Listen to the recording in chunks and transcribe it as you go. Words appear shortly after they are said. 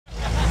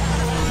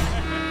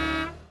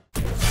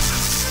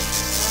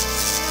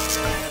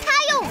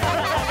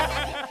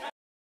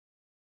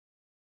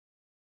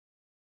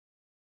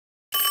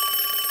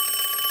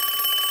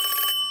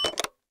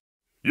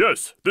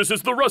Yes, this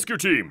is the rescue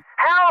team.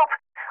 Help!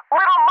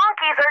 Little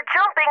monkeys are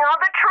jumping on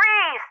the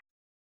trees!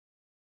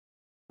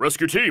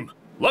 Rescue team,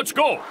 let's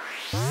go!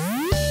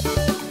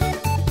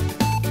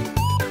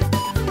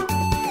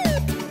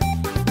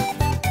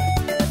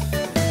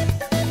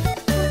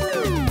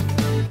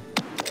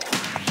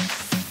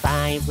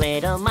 Five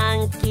little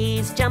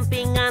monkeys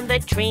jumping on the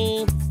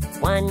tree.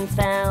 One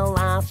fell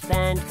off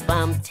and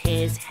bumped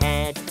his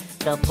head.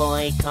 The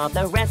boy called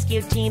the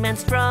rescue team and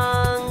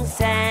Strong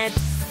said,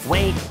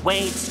 "Wait,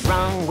 wait,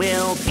 Strong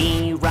will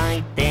be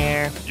right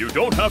there." You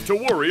don't have to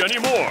worry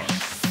anymore.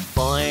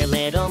 Four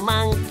little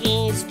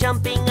monkeys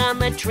jumping on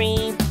the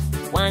tree.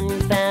 One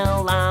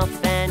fell off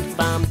and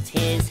bumped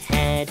his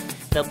head.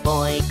 The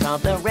boy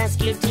called the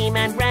rescue team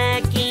and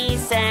Reki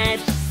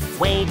said,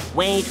 "Wait,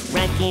 wait,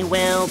 Reki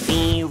will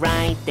be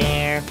right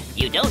there."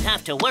 You don't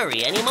have to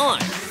worry anymore.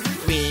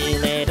 Three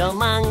little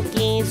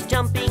monkeys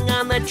jumping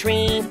on the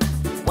tree.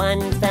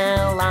 One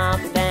fell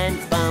off and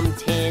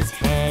bumped his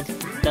head.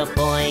 The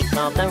boy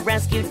called the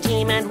rescue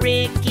team and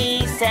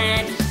Riki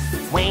said,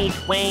 "Wait,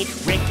 wait,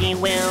 Riki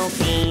will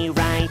be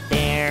right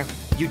there."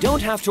 You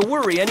don't have to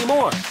worry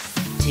anymore.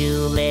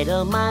 Two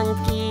little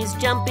monkeys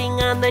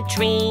jumping on the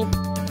tree.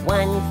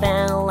 One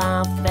fell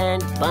off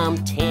and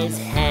bumped his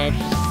head.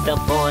 The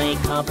boy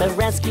called the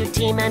rescue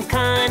team and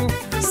Khan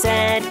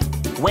said,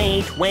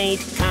 "Wait, wait,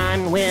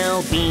 Khan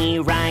will be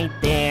right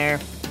there."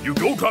 You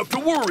don't have to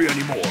worry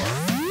anymore.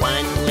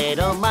 One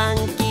little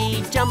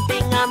monkey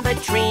jumping on the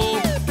tree.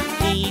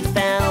 He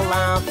fell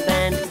off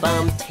and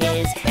bumped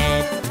his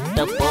head.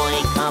 The boy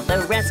called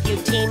the rescue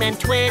team and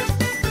Twit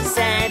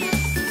said,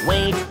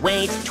 "Wait,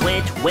 wait,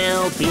 Twit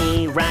will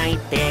be right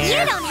there."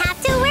 You don't have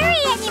to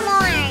worry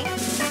anymore.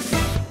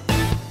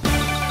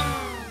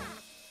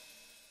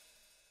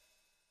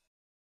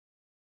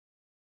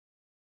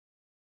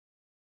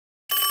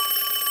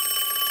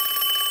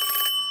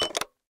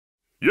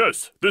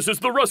 Yes, this is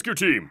the rescue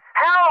team.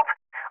 Help!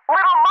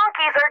 Little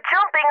monkeys are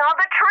jumping on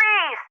the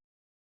trees!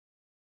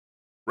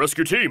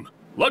 Rescue team,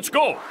 let's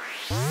go!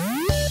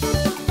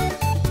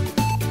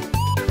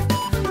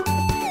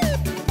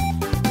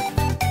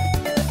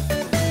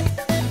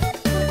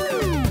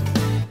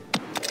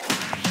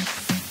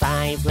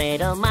 Five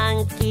little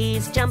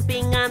monkeys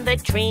jumping on the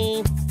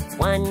tree.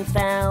 One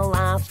fell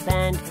off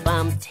and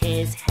bumped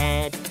his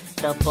head.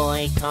 The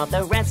boy called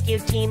the rescue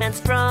team and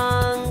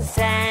Strong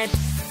said,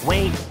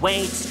 "Wait,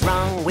 wait,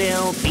 Strong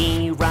will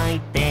be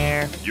right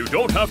there." You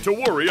don't have to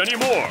worry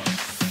anymore.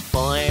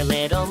 Four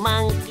little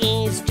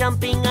monkeys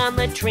jumping on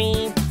the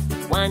tree.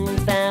 One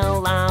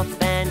fell off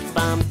and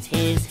bumped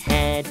his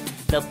head.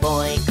 The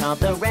boy called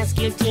the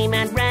rescue team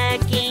and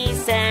Reki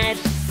said,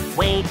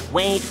 "Wait,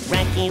 wait,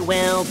 Reki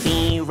will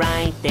be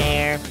right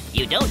there."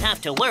 You don't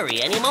have to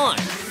worry anymore.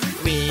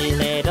 Three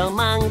little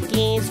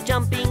monkeys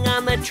jumping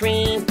on the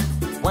tree.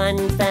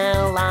 One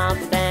fell off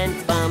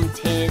and bumped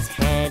his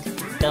head.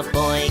 The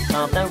boy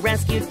called the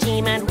rescue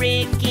team and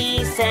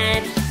Riki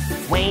said,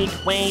 "Wait,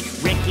 wait,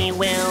 Riki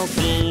will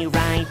be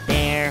right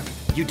there."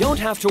 You don't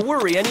have to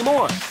worry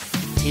anymore.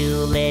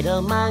 Two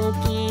little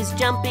monkeys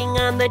jumping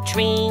on the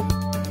tree.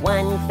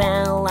 One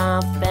fell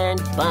off and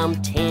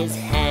bumped his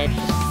head.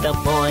 The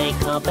boy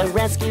called the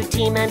rescue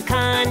team and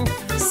Khan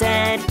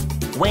said,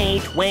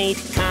 "Wait, wait,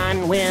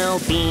 Khan will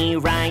be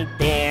right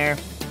there."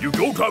 You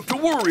don't have to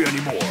worry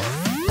anymore.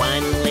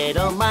 One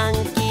little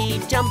monkey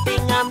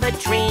jumping on the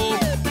tree.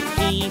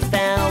 He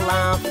fell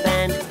off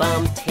and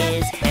bumped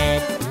his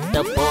head.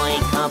 The boy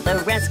called the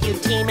rescue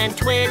team and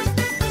Twit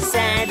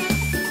said,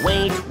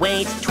 "Wait,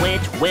 wait,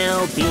 Twit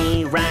will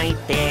be right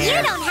there."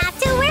 You don't have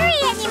to worry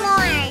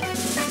anymore.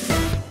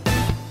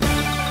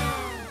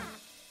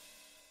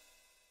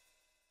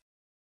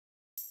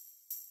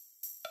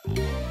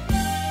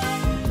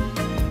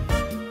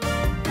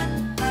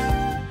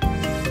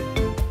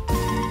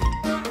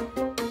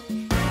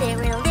 There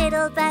were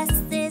little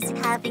buses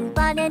having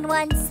fun and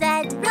one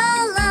said,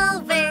 "Roll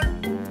over,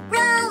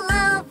 roll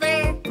over."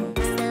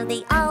 So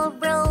they all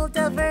rolled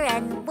over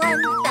and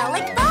one fell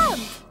like boom.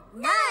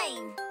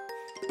 9.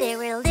 There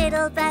were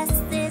little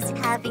buses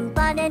having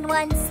fun and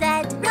one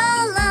said,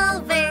 "Roll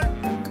over,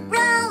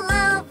 roll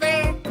over."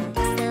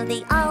 So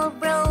they all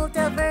rolled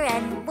over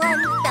and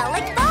one fell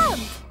like boom.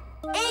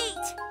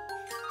 8.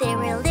 There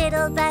were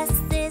little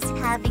buses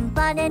having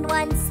fun and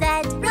one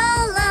said,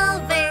 "Roll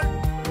over,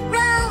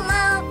 roll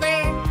over."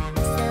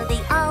 So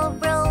they all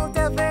rolled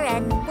over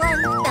and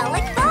one fell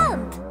like boom.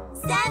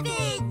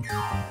 7.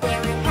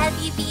 There were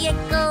heavy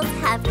vehicles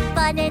having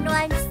fun and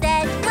one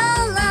said,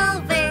 "Roll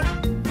over,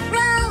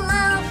 roll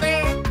over."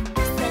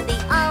 So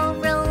they all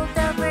rolled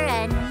over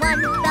and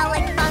one fell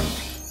like bump.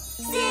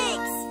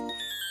 6.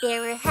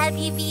 There were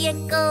heavy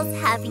vehicles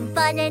having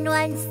fun and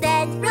one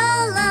said,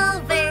 "Roll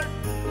over,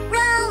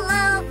 roll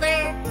over."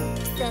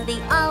 So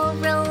they all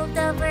rolled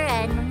over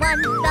and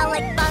one fell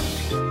like bump.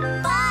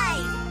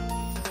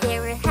 5.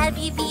 There were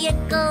heavy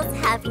vehicles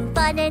having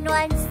fun and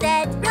one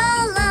said,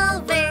 "Roll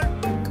over,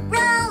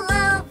 roll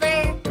over."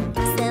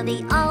 So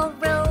they all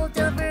rolled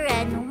over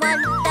and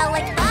one fell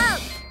like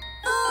bump.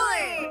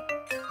 4.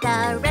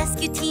 The rescue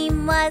rescue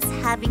team was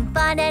having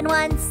fun and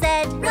one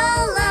said,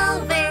 roll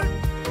over,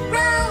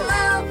 roll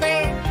over.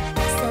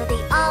 So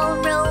they all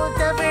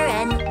rolled over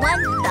and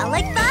one fell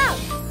like Bob.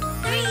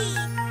 3.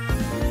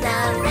 The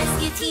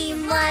rescue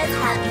team was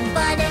having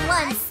fun and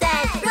one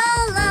said,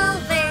 roll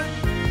over,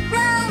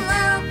 roll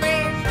over.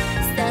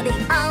 So they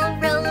all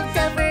rolled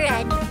over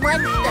and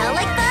one fell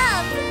like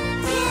Bob.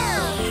 2.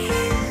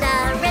 The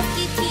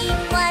rescue team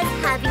was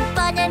having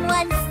fun and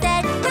one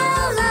said,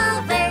 roll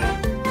over,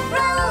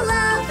 roll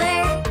over.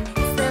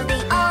 So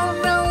they all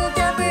rolled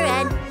over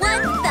and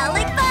one fell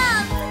like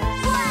Bob.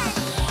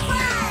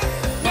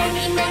 1.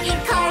 Many, many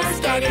cars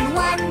getting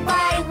one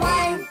by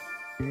one.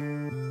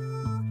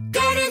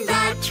 Get in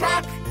the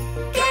truck,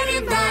 get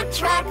in the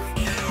truck.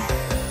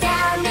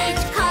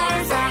 Damaged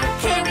cars are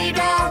carried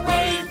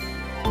away.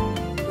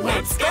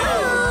 Let's go!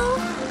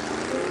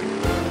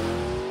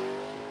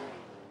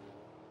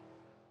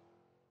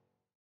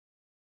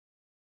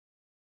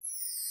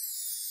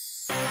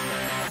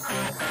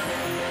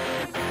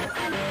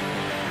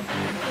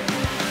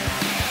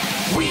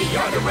 We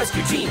are the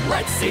rescue team,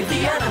 let's save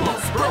the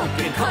animals.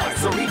 Broken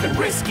cars or even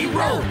risky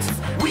roads.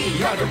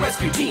 We are the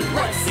rescue team,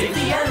 let's save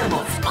the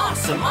animals.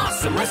 Awesome,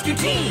 awesome rescue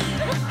team.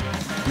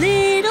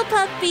 Little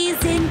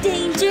puppies in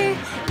danger,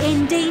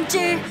 in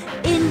danger,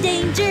 in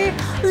danger.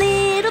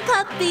 Little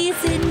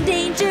puppies in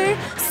danger.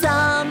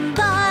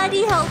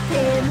 Somebody help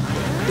him.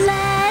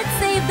 Let's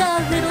save the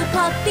little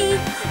puppy.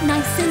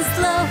 Nice and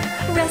slow,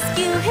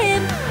 rescue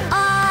him.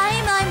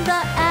 I'm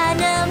the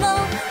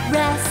animal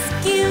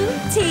rescue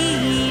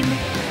team.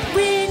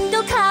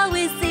 Brindle cow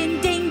is in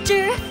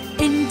danger,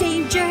 in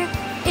danger,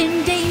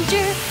 in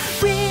danger.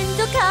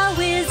 Brindle cow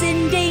is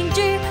in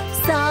danger.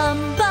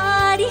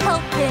 Somebody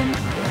help him.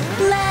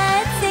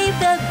 Let's save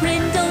the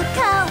brindle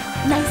cow.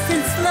 Nice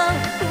and slow,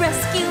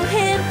 rescue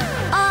him.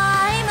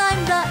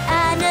 I'm the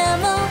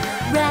animal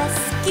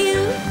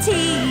rescue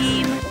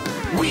team.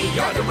 We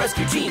are the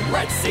rescue team,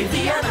 let's save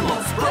the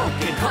animals.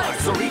 Broken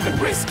cars or even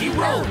risky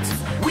roads.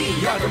 We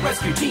are the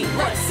rescue team,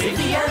 let's save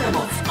the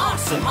animals.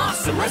 Awesome,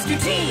 awesome rescue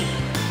team.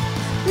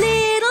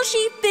 Little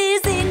sheep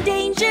is in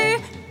danger,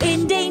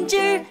 in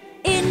danger,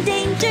 in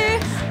danger.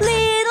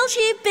 Little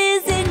sheep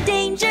is in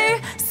danger.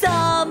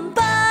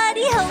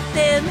 Somebody help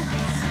him.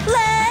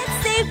 Let's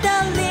save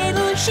the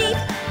little sheep.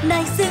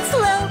 Nice and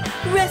slow,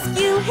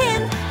 rescue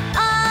him.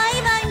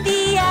 I'm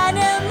the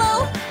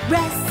animal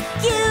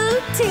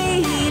rescue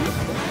team.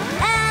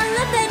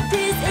 Elephant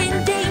is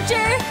in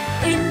danger,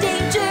 in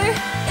danger,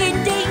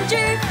 in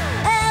danger.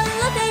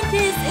 Elephant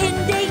is in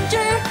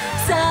danger.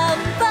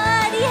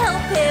 Somebody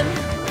help him.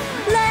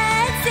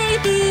 Let's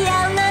save the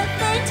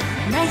elephant.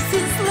 Nice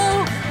and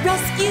slow,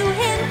 rescue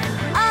him.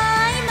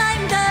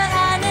 I'm the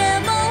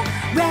animal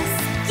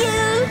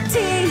rescue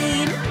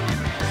team.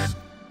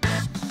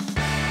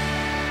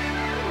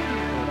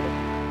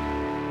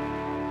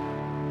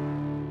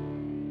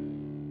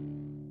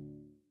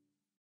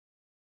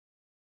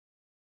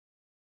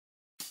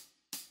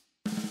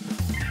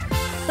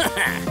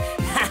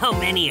 How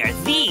many are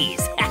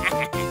these?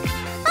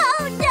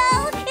 Oh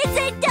no, it's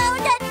a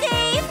donut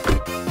thief!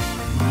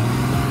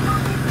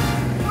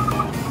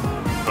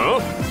 Huh?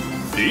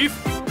 Thief?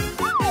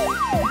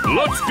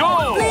 Let's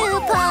go! Blue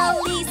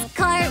police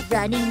car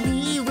running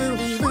wee woo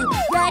wee woo,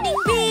 running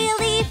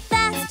really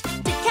fast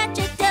to catch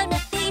a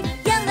donut thief.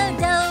 Yellow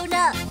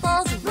donut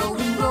falls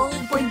rolling, roll,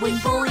 boing, boing,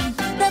 boing.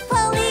 The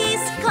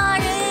police car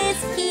is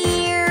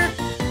here.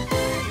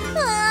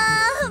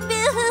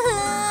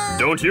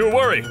 Don't you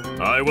worry,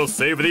 I will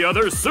save the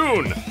others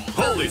soon.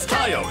 Police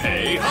tie-o,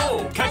 hey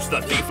ho! Catch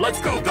the thief,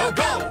 let's go, go,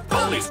 go!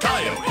 Police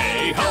tie-o,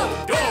 hey ho!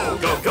 Go,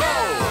 go, go!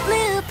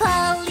 Blue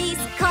police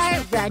car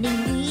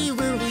running wee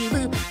woo wee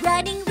woo,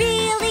 running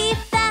really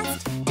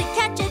fast to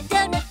catch a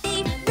donut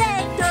thief.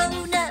 Red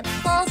donut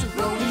falls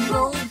rolling,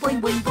 roll, boing,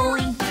 boing,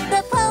 boing.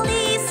 The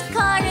police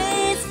car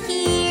is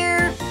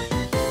here.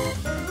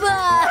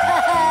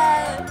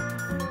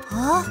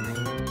 Huh?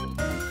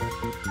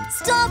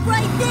 Stop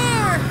right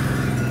there!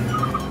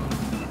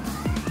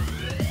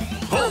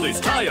 Police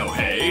tie-o,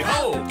 hey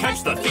ho!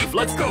 Catch the thief,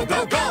 let's go,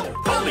 go, go!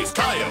 Police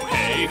tie-o,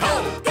 hey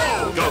ho!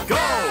 Go, go, go!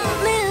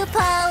 Blue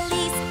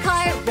police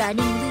car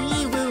running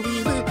wee woo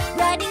wee woo,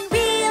 running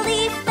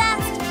really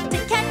fast to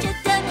catch a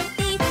donut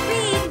thief.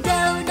 Green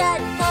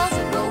donut falls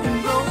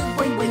rolling, roll,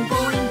 boing, boing,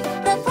 boing.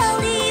 The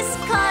police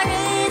car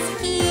is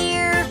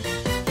here.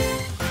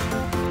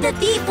 The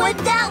thief went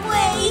that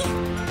way.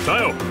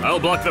 Tayo, I'll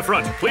block the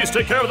front. Please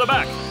take care of the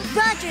back.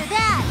 Roger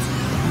that.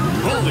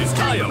 Police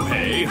tie-o,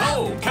 hey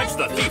ho! Catch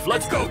the thief,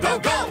 let's go, go,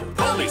 go!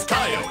 Police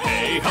tie-o,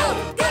 hey ho!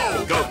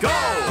 Go, go, go!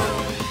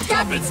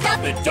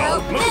 Stop it,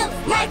 don't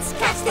move. Let's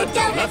catch the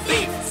donut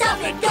thief. Stop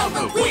it, don't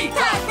move. We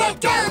caught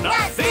the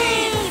donut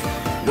thief.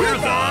 We're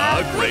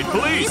the Great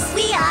Police.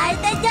 We are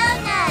the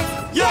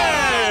donuts.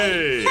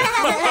 Yay!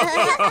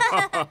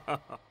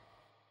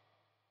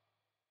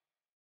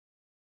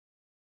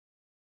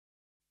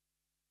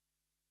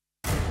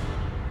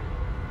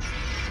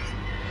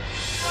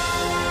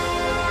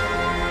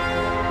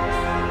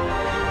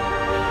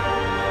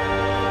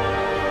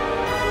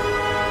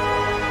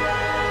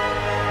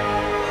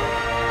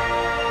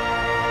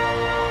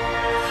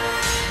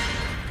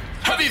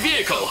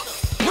 vehicle,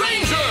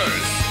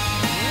 Rangers!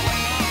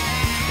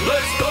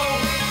 Let's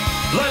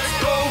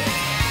go,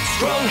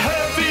 strong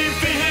heavy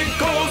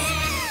vehicles!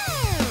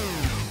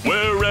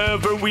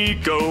 Wherever we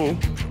go,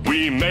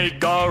 we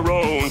make our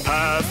own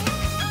path.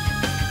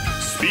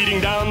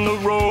 Speeding down the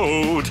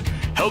road,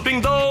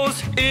 helping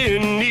those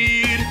in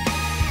need.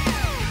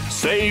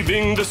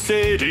 Saving the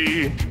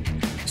city,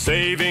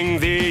 saving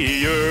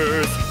the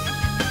earth.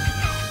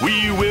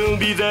 We will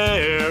be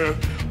there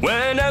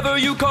whenever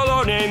you call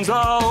our names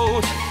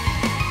out.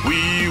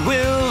 We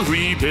will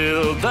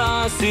rebuild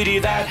the city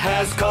that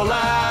has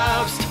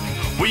collapsed.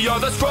 We are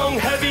the strong,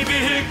 heavy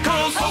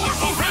vehicles.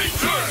 Powerful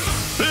Rangers!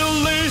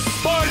 Billy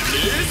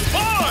Sparky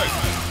Spark!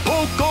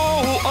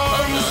 Poco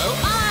Arms!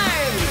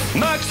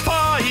 Max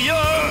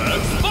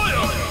Fire!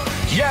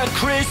 Yeah,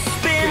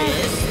 Crispin!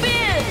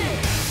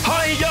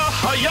 Hiya,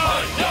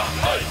 hiya!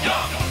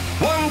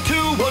 1,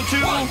 2, 1,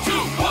 2! 1, 2,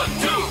 1,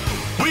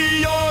 2!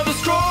 We are the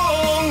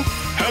strong,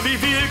 heavy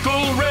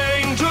vehicle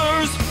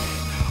Rangers!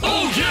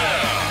 Oh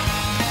yeah!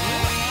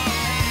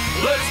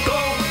 Let's go!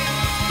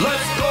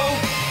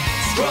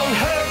 Strong,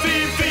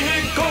 heavy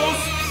vehicles!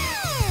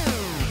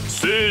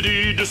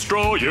 City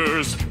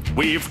destroyers,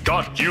 we've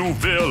got you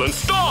villains.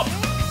 Stop!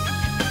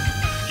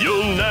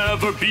 You'll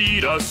never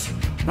beat us.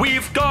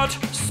 We've got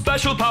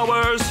special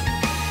powers.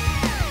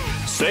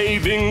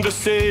 Saving the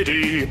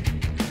city,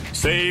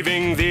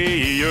 saving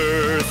the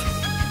earth.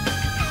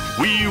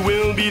 We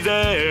will be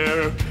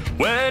there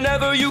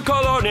whenever you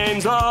call our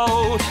names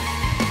out.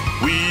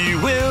 We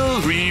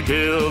will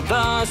rebuild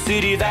the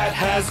city that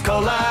has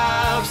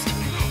collapsed.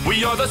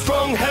 We are the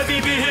strong, heavy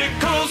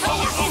vehicles.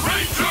 Powerful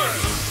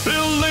Rangers!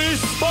 Billy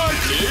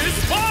Sparky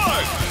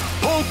Spark!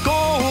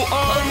 Poco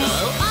Arms!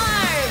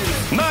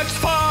 Max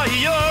Fire!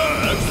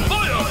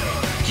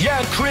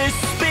 Yeah,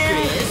 Crispin!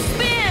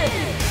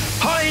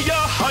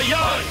 Hiya,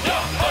 hiya!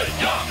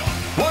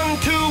 1,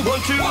 2,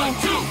 1, 2! 1,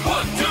 2,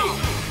 1,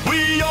 2!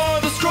 We are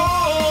the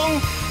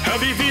strong,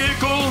 heavy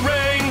vehicle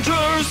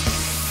Rangers!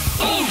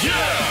 Oh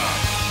yeah!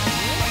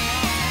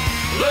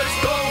 Let's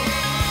go!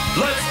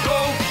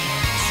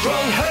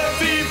 Strong,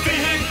 heavy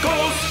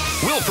vehicles!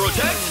 We'll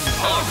protect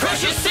our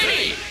precious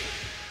city!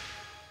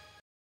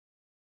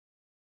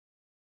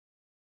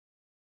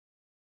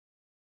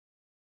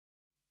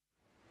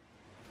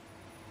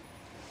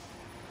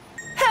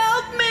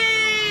 Help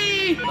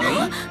me!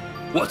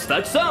 What's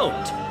that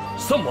sound?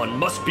 Someone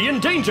must be in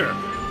danger.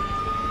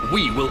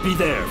 We will be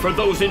there for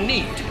those in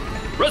need.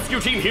 Rescue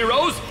team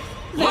heroes,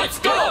 Let's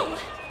go!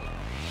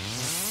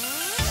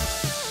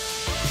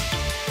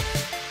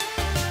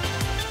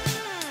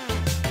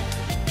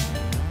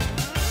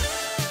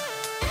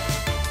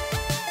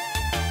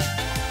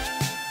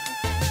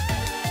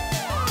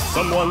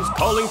 Someone's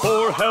calling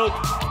for help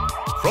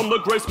from the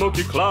gray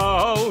smoky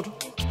cloud.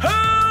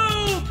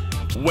 Help!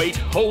 Wait,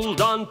 hold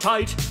on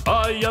tight.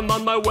 I am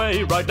on my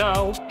way right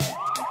now.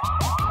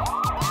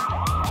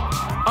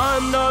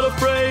 I'm not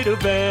afraid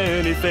of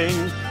anything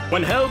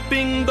when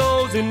helping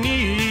those in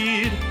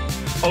need.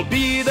 I'll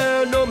be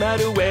there no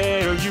matter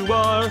where you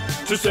are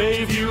to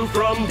save you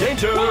from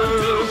danger. 1,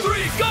 2,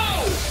 3,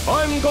 go!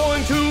 I'm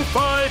going to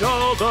fight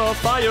all the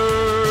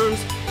fires.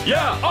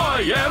 Yeah,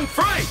 I am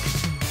Frank.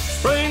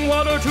 Spraying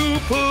water to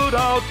put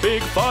out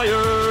big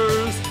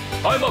fires.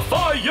 I'm a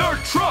fire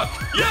truck.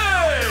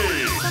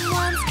 Yay!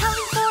 Someone's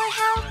calling for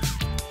help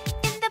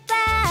in the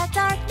bad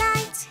dark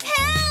night.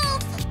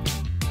 Help!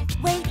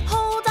 Wait,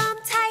 hold on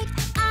tight.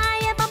 I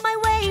am on my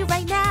way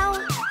right now.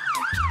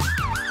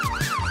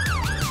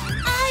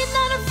 I'm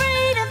not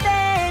afraid of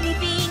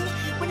anything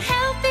when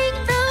helping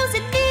those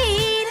in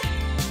need.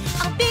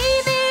 I'll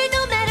be there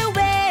no matter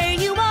where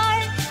you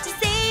are to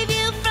save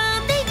you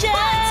from danger. 1,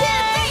 2,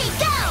 3,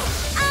 go!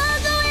 I'll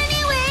go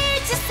anywhere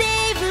to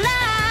save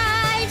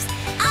lives.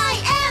 I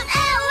am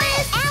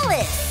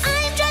Alice.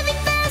 I'm driving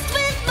fast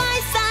with my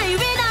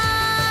siren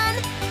on.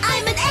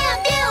 I'm an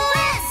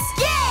ambulance.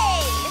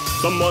 Yay!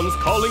 Someone's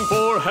calling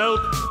for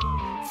help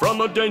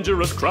from a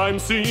dangerous crime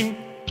scene.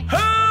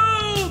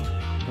 Help!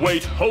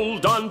 Wait,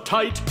 hold on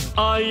tight.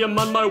 I am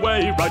on my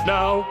way right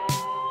now.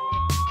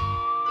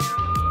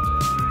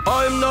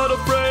 I'm not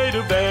afraid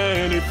of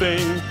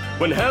anything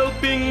when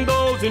helping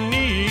those in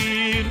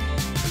need.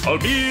 I'll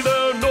be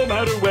there no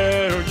matter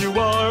where you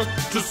are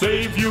to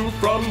save you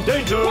from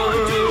danger.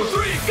 1, 2,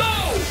 3,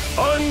 go!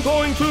 I'm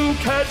going to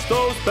catch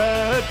those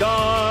bad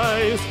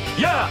guys.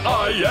 Yeah,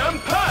 I am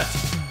Pat.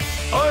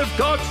 I've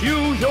got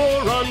you,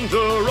 you're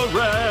under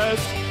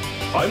arrest.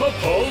 I'm a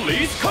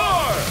police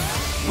car.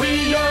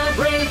 We are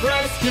brave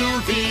rescue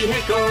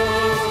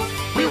vehicles.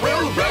 We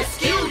will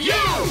rescue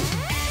you.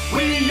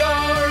 We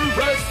are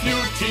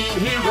rescue team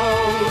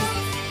heroes.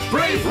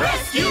 Brave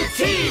rescue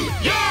team,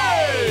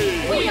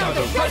 yay! We are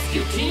the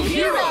rescue team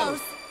heroes!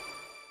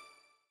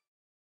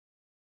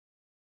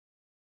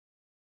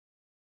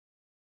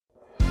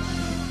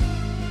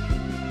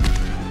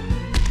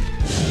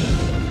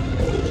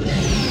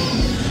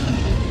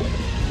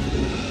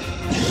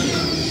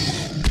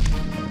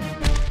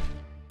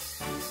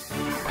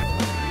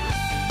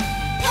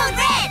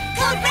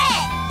 Code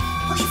red!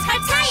 Police car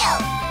Tayo!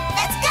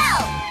 Let's go!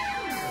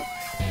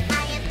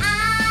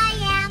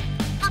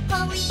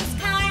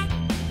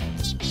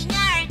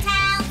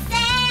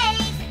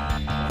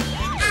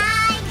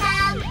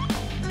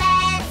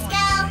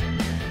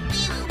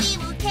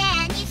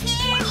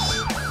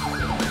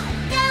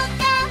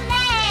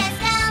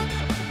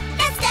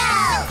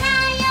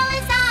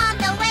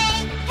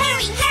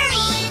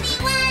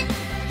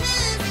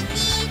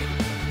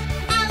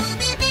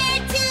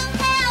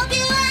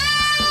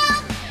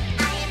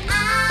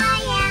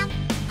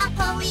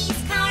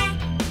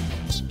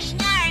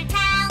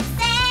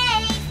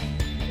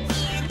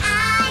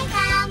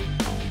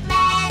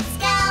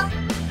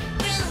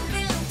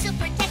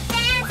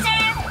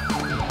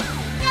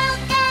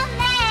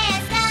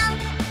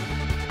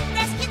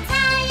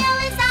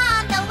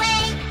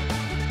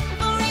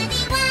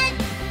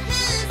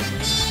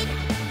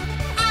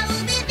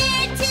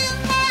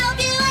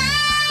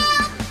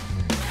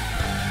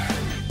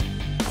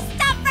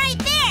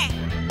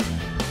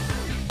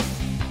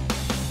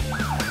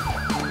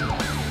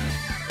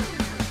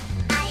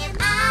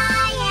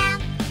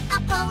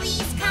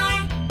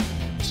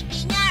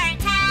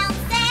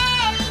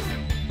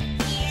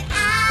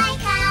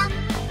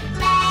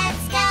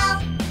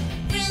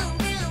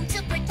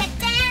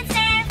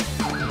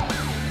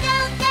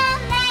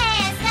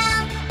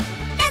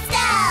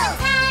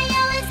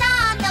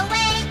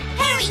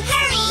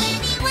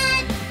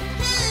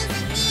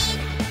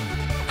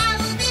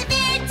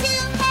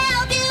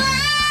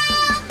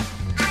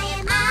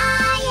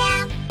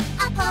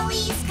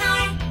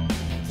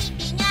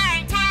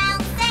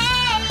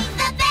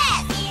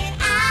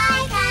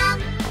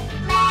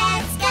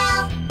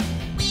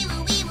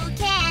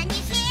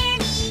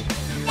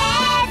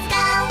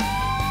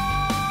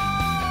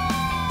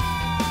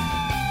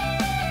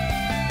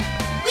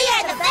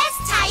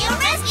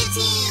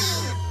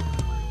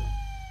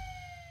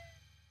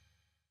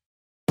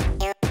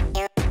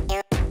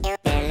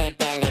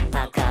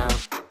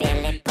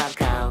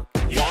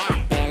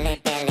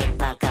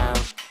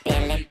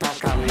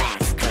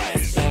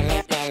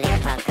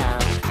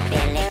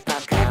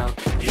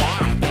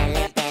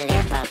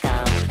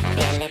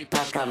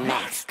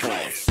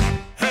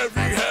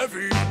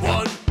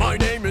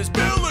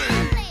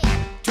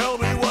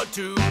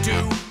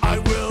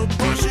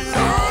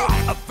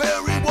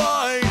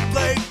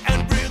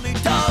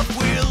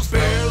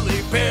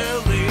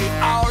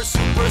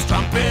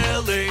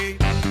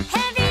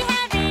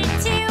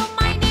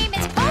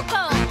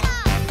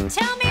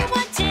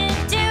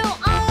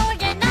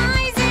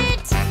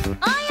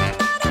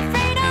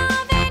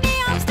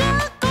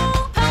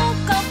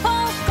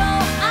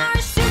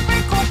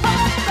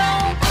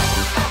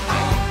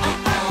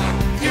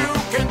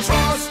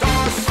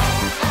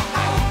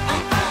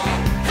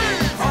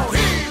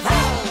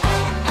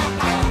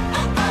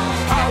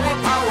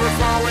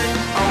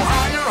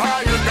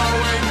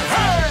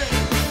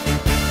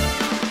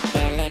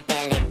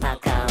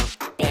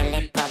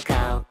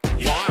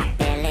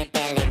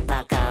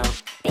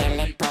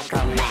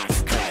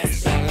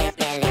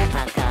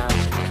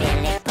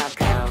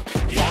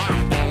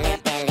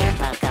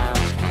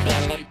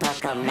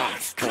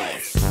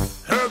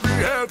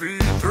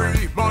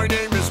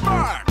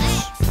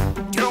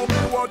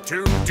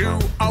 to do,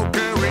 I'll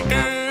carry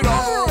it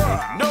all.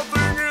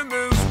 Nothing in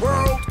this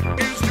world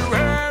is too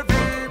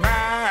heavy.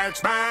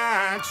 Max,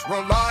 Max,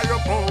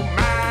 reliable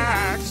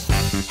Max.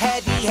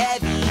 Heavy,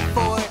 heavy,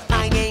 for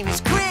my name is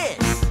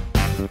Chris.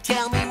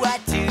 Tell me what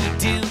to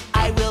do,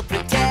 I will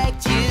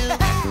protect you.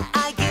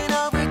 I can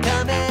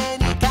overcome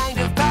any kind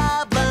of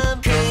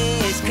problem.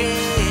 Chris,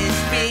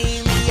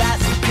 really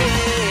awesome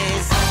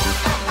Chris.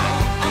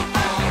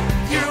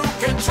 You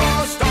can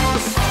trust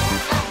us.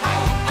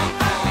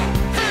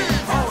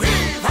 Heave-ho,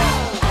 heave-ho.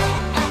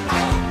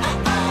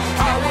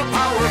 Power,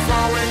 power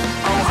flowing.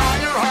 Oh,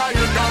 higher,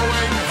 higher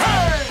going.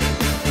 Hey!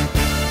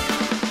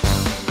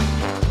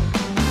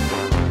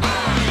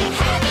 I'm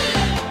heavy.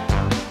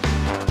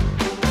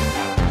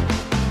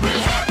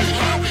 We're heavy,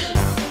 heavy.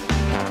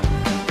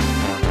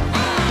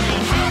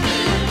 I'm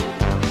heavy.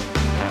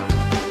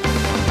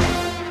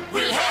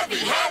 We're heavy,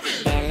 heavy.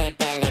 Billy,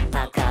 Billy,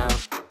 Poco,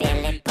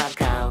 Billy,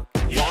 Poco.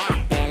 Yeah.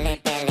 Billy,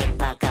 Billy,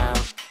 Poco,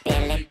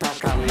 Billy,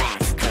 Poco,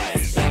 Max,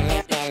 Chris.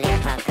 Billy, Billy,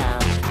 Poco,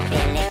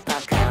 Billy,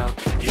 Poco.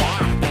 Yeah.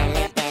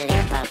 Billy, Billy,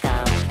 Poco,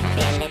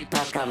 Billy,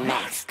 Poco,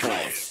 Max,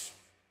 Chris.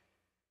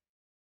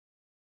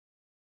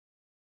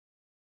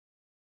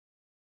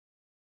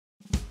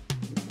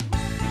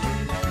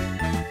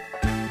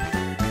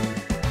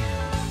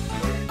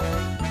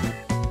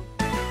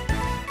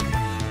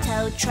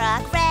 Tow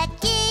truck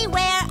Reki,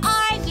 where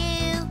are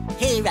you?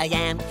 Here I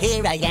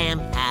am,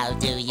 how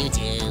do you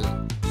do?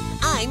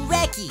 I'm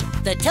Reki,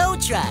 the tow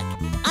truck.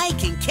 I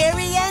can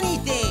carry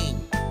anything.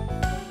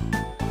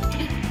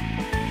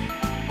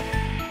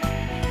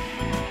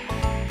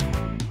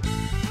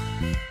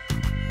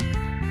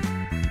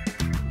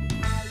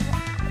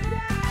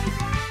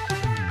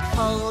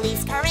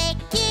 Police car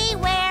Reki,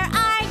 where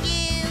are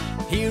you?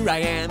 Here I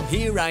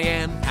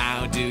am,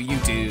 how do you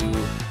do?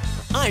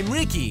 I'm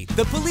Riki,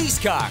 the police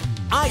car.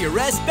 I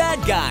arrest bad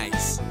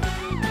guys.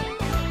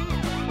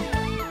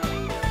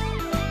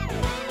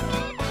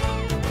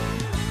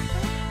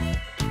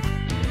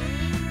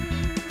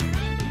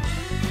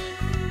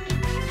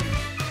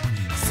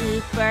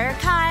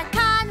 Supercar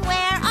Con,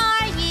 where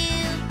are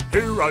you?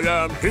 Here I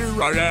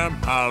am,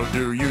 how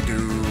do you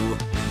do?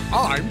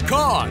 I'm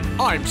Con.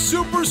 I'm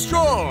super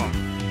strong.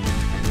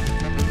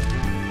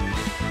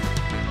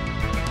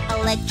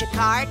 Electric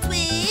car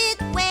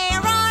Twit, where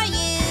are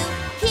you?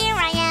 Here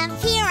I am,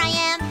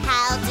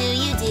 how do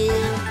you do?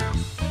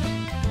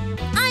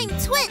 I'm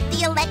Twit,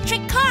 the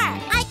electric car.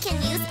 I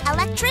can use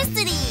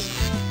electricity.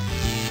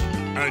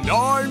 And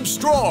I'm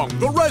Strong,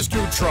 the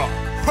rescue truck.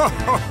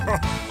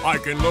 I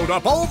can load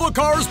up all the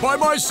cars by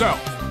myself.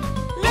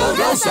 Load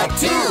us up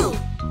too.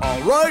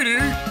 Alrighty.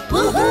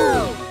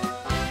 Woohoo!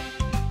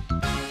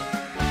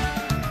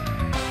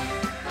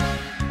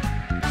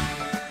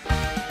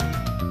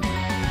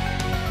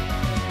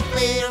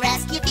 Blue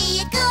rescue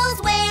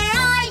vehicles, where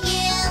are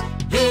you?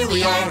 Here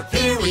we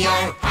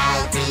are,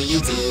 how do you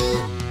do?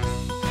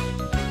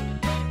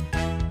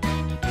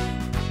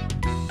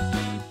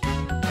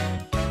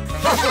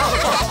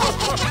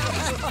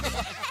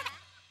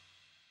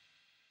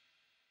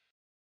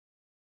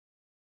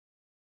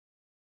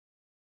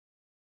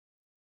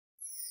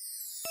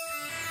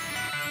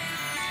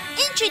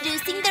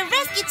 Introducing the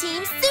rescue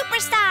team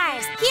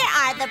superstars. Here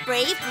are the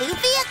brave blue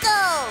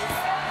vehicles.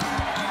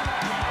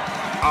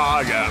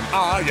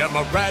 I am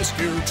a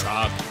rescue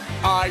truck.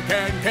 I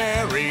can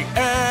carry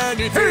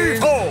anything.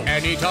 Heave-ho!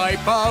 Any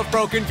type of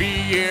broken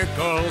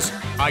vehicles.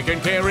 I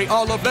can carry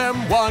all of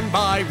them one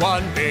by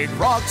one. Big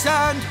rocks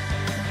and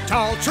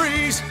tall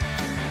trees,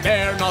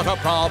 they're not a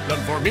problem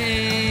for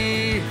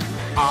me.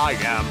 I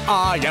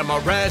am a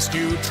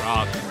rescue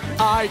truck.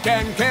 I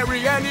can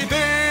carry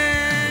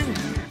anything.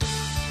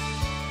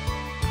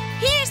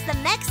 Here's the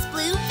next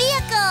blue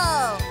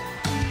vehicle.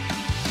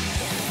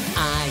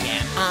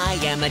 I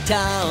am a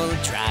tow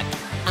truck.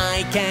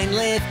 I can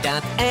lift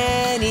up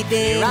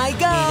anything. Here I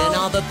go. Even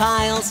all the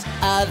piles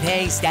of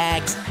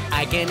haystacks.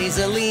 I can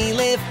easily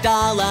lift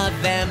all of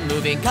them.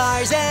 Moving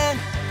cars and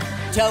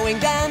towing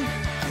them,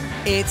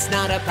 it's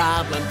not a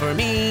problem for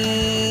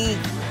me.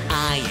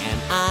 I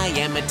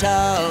am a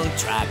tow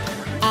truck.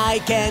 I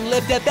can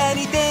lift up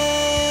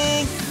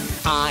anything.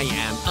 I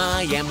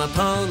am a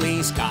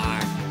police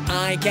car.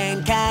 I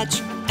can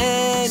catch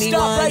anyone.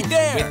 Stop right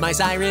there. With my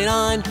siren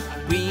on,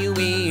 wee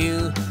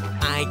wee.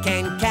 I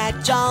can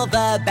catch all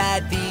the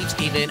bad thieves,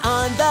 even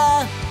on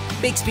the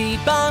big speed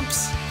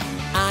bumps.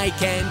 I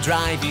can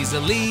drive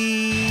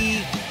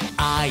easily.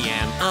 I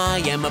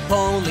am a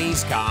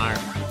police car.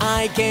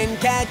 I can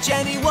catch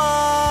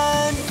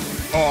anyone.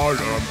 I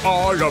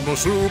am a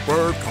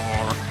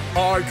supercar.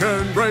 I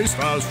can race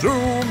fast,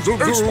 zoom,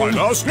 zoom, Explain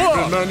zoom. us what?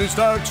 Even many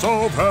stacks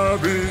of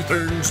heavy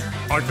things.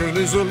 I can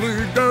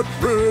easily get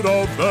rid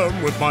of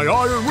them with my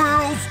iron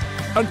wheels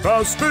and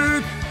fast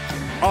speed.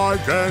 I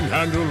can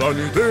handle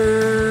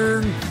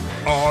anything.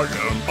 I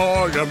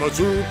am a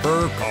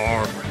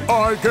supercar.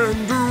 I can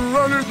do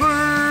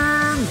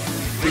anything.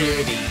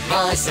 Pretty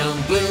awesome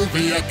blue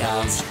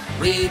vehicles.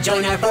 We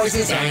join our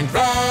forces and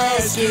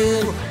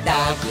rescue.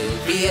 The blue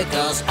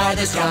vehicles are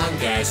the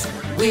strongest.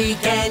 We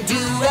can do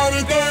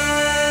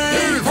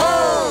anything!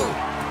 Heave-ho!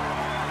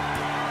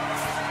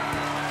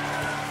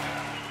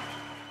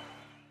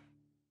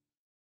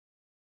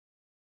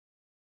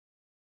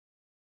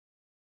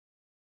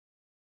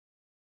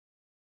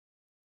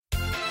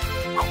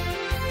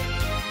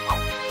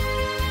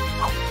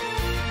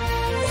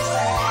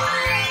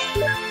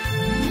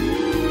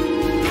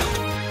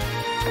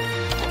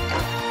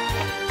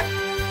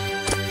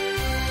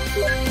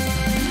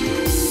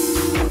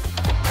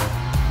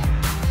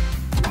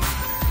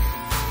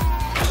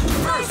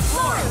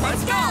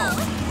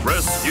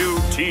 Rescue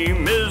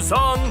team is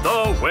on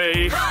the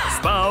way.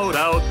 Spout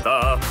out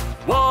the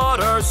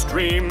water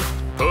stream.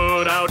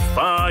 Put out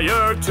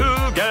fire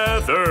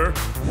together.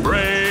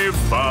 Brave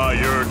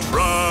fire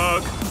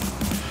truck.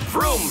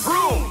 Vroom,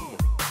 vroom.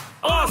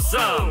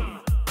 Awesome.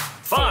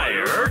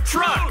 Fire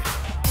truck.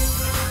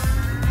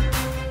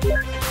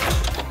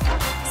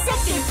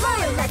 Second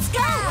floor, let's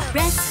go!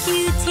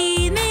 Rescue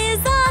team is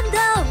on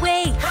the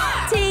way,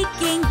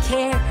 taking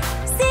care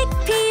sick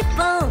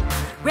people.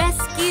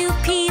 Rescue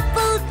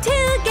people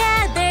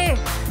together.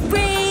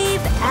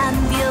 Brave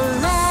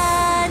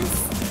ambulance.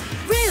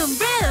 Vroom,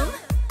 vroom.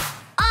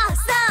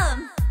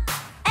 Awesome.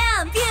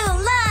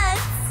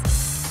 Ambulance.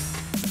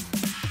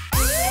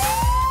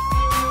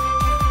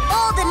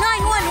 All the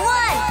 911.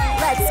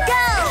 Let's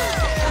go.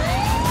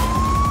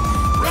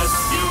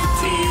 Rescue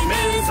team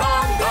is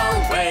on the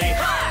way.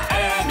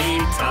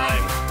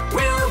 Anytime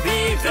we'll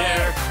be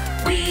there.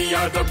 We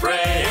are the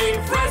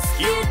brave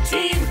rescue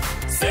team.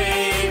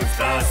 Save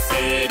the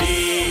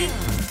city!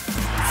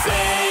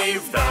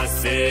 Save the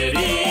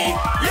city!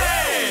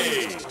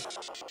 Yay!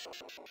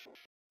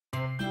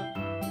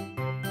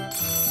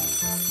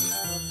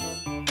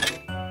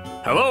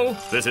 Hello,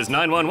 this is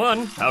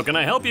 911. How can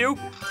I help you?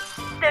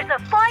 There's a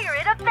fire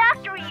in a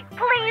factory.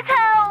 Please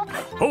help.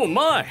 Oh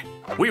my!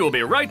 We will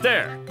be right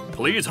there.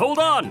 Please hold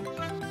on.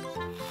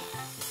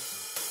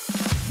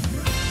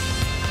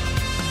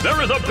 There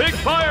is a big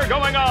fire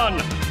going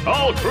on.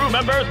 All crew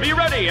members be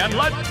ready and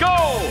let's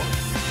go!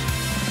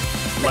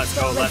 Let's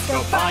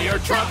go, fire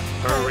truck.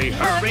 Hurry,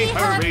 hurry,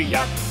 hurry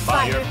up.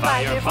 Fire,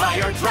 fire,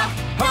 fire truck.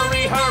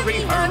 Hurry,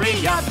 hurry,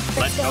 hurry up.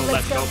 Let's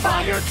go,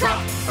 fire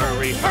truck.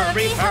 Hurry,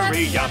 hurry,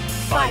 hurry up.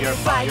 Fire,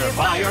 fire,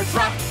 fire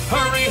truck.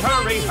 Hurry,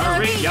 hurry,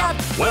 hurry up.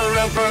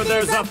 Wherever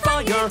there's a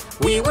fire,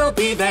 we will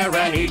be there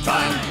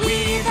anytime.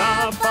 We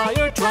the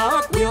fire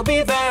truck, we'll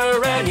be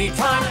there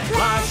anytime.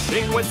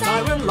 Flashing with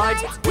siren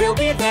lights, we'll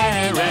be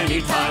there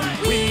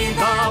anytime. We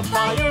the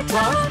fire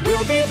truck,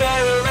 we'll be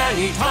there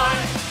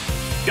anytime.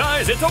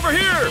 Guys, it's over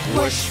here!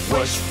 Whoosh,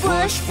 whoosh,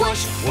 whoosh,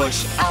 whoosh,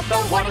 whoosh, out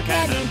the water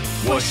cannon.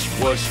 Whoosh,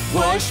 whoosh,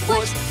 whoosh,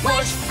 whoosh,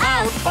 whoosh,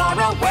 out far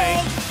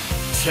away.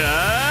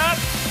 Tap!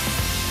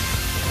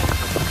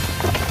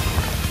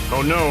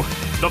 Oh no,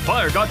 the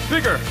fire got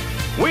bigger.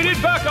 We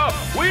need backup!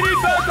 We need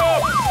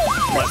backup!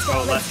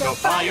 Let's go,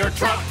 fire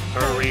truck.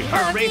 Hurry,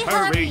 hurry,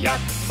 hurry up.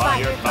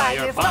 Fire,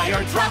 fire,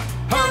 fire truck.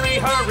 Hurry,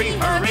 hurry,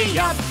 hurry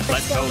up.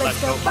 Let's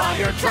go,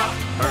 fire truck.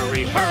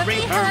 Hurry,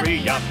 hurry,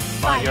 hurry up.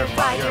 Fire,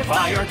 fire,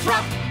 fire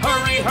truck.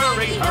 Hurry,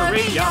 hurry,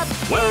 hurry up.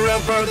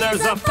 Wherever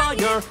there's a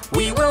fire,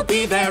 we will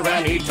be there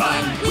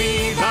anytime.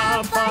 We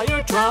the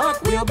fire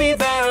truck, we'll be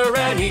there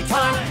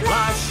anytime.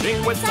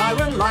 Flashing with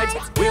siren lights,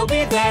 we'll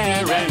be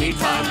there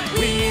anytime.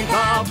 We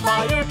the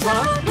fire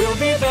truck, we'll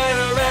be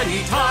there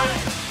anytime.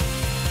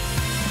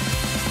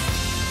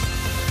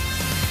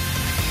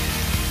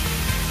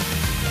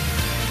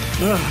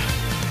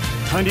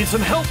 I need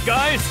some help,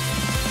 guys!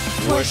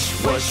 Whoosh,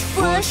 whoosh,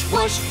 whoosh,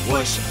 whoosh,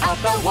 whoosh, out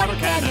the water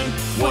cannon.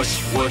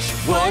 Whoosh, whoosh,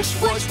 whoosh,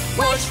 whoosh,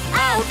 whoosh,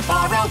 out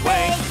far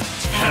away.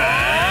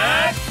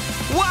 Tap!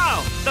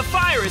 Wow! The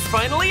fire is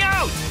finally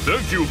out!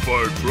 Thank you,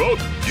 fire truck.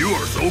 You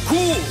are so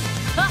cool.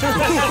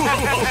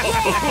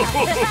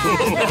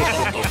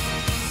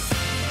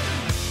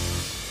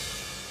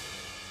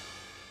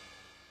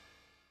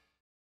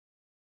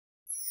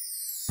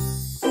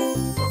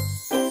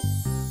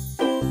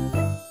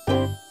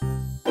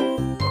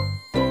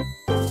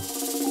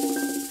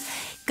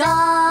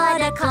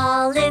 Gotta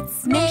call,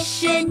 it's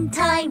mission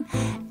time.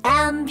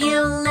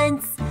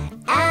 Ambulance,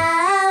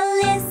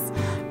 Alice.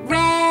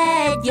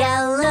 Red,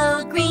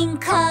 yellow, green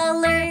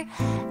color.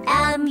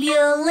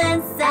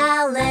 Ambulance,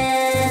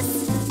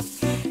 Alice.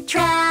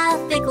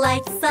 Traffic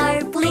lights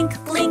are blink,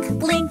 blink,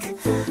 blink.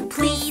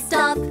 Please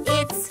stop,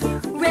 it's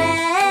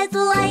red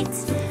light.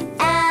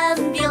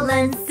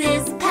 Ambulance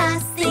is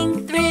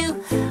passing through.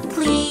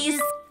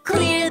 Please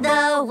clear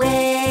the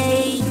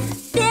way.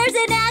 There's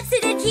an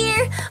accident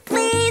here.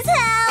 Please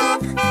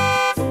help!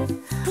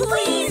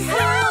 Please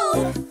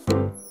help!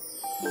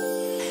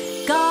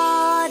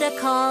 Gotta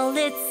call,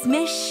 it's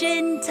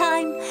mission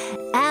time.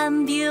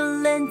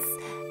 Ambulance,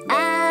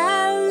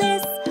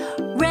 Alice.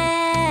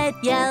 Red,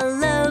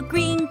 yellow,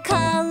 green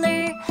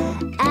color.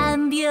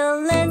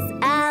 Ambulance,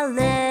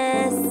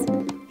 Alice.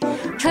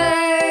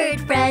 Hurt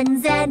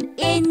friends and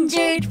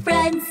injured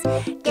friends,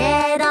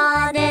 get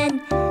on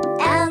an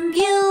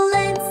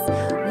ambulance.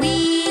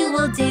 We will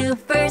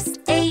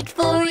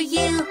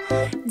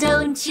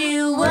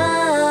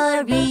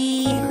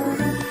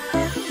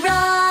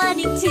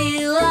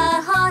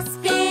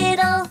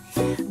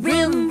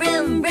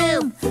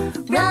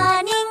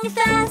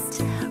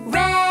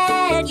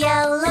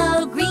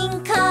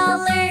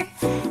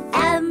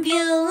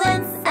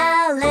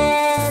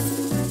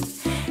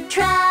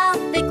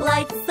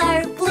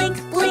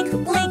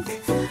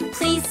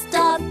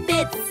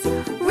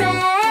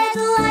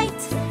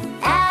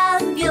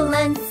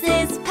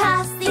just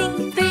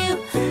passing through.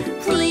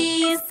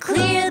 Please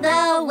clear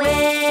the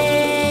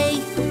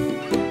way.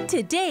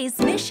 Today's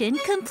mission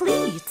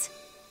complete.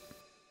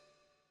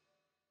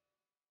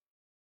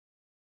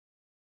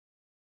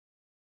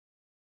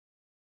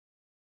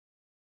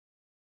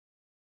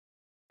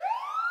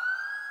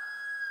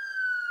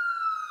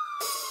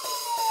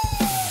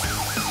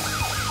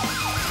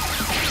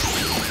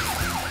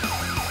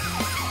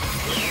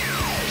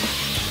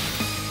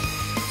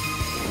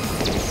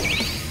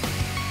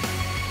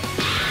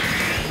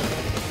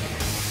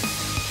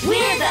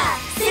 We're the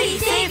City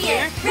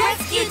Savior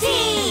Rescue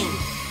Team!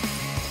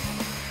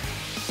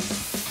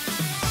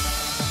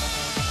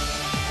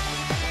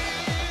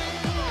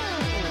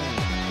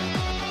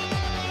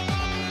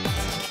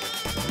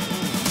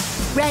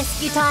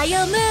 Rescue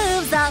Tayo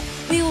moves up,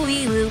 wee woo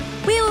wee woo,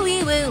 wee woo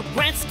wee woo.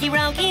 Rescue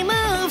Roki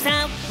moves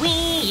out,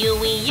 wee-oo,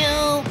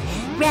 wee-oo.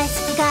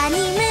 Rescue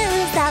Connie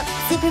moves out,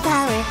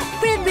 superpower,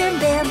 brim brim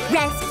brim.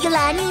 Rescue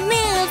Lonnie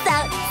moves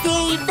out,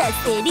 save the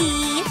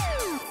city.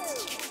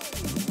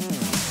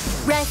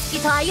 Rescue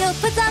Tayo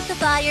puts out the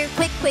fire,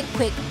 quick, quick,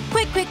 quick,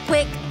 quick, quick,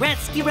 quick.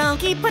 Rescue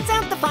Roki puts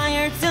out the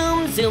fire,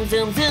 zoom, zoom,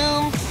 zoom,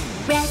 zoom.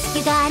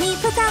 Rescue Connie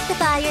puts out the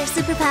fire,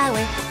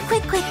 superpower,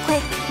 quick, quick,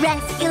 quick.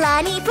 Rescue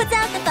Lonnie puts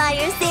out the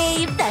fire,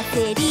 save the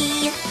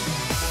city.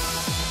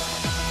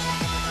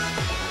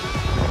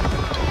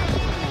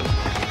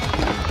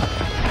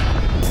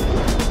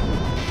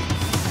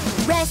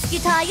 Rescue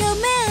Tayo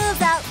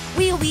moves out,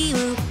 wee wee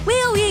woo,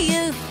 wee wee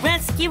woo.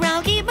 Rescue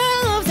Roki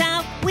moves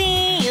out,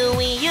 wee-oo,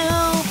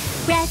 wee-oo.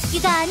 Rescue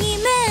Connie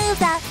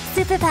moves out,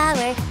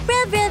 superpower,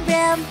 brim brim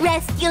brim.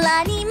 Rescue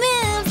Lonnie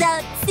moves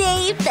out,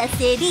 save the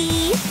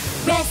city.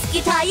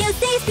 Rescue Tayo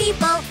saves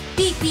people,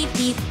 beep beep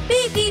beep,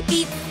 beep beep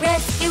beep.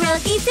 Rescue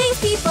Roki saves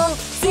people,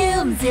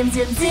 zoom zoom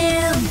zoom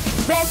zoom.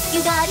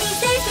 Rescue Connie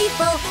saves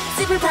people,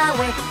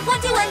 superpower,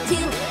 1 2 1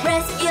 2.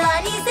 Rescue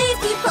Lonnie saves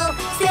people,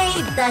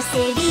 save the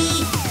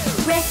city.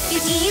 Rescue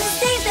team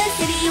saves the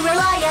city,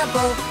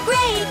 reliable,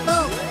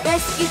 grateful.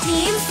 Rescue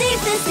team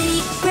saves the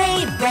city,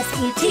 brave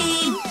rescue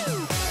team.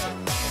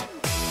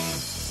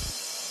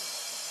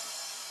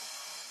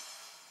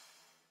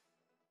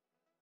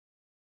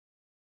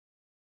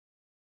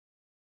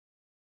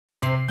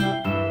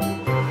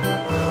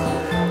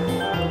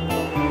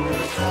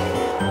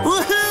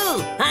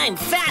 Woohoo! I'm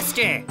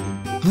faster!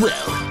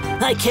 Well,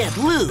 I can't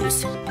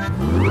lose.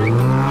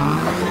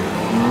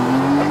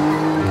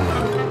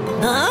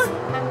 Huh?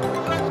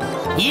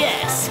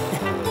 Yes!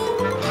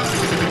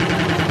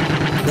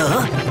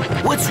 Huh?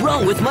 What's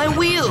wrong with my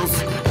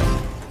wheels?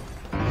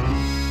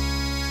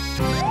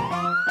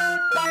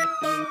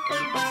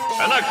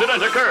 An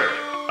accident occurred.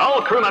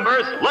 All crew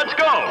members, let's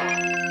go!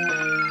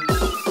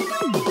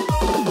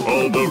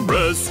 All the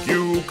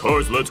rescue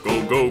cars, let's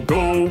go, go,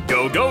 go!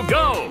 Go, go,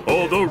 go!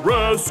 All the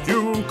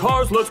rescue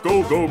cars, let's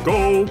go, go,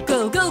 go!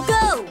 Go, go,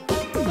 go!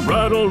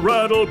 Rattle,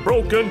 rattle,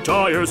 broken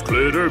tires,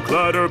 clitter,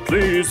 clatter,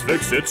 please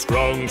fix it.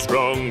 Strong,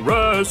 strong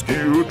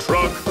rescue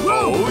truck.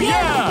 Oh,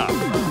 yeah!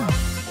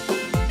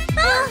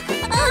 Oh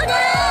no!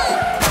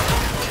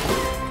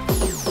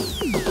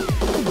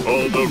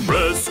 All the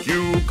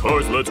rescue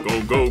cars, let's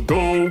go, go,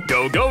 go!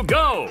 Go, go,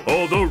 go!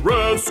 All the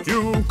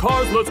rescue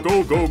cars, let's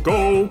go, go,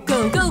 go!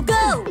 Go, go,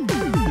 go!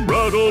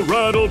 Rattle,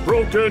 rattle,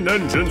 broken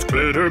engines,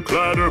 clitter,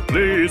 clatter,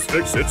 please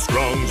fix it.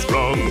 Strong,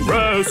 strong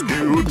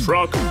rescue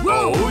truck.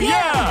 Oh,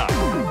 yeah!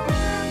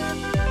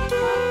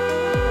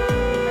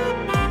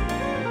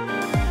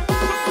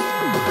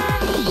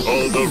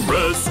 All the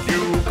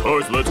rescue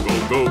cars, let's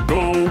go, go,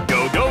 go!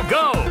 Go, go,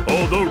 go!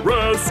 All the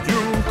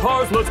rescue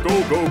cars, let's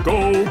go, go,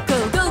 go!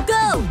 Go, go,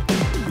 go!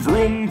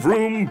 Vroom,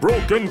 vroom,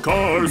 broken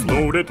cars,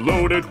 load it,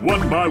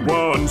 one by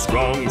one.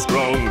 Strong,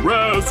 strong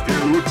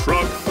rescue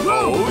truck.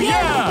 Oh,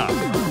 yeah!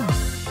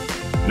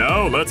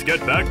 Now let's get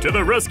back to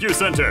the rescue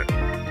center.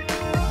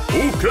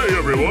 Okay,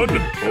 everyone,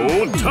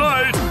 hold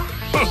tight.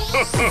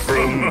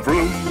 Vroom,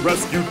 vroom,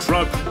 rescue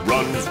truck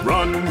runs,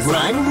 runs.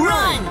 Run,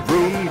 run!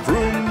 Vroom,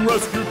 vroom,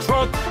 rescue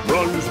truck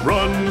runs,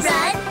 runs.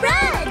 Run,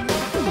 run!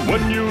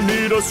 When you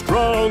need a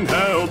strong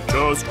help,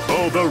 just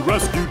call the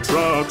rescue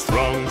truck.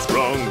 Strong,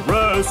 strong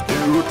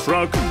rescue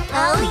truck.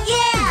 Oh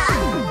yeah!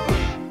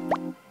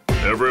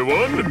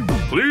 Everyone,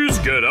 please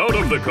get out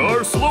of the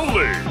car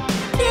slowly.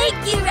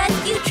 Thank you,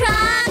 rescue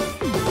truck!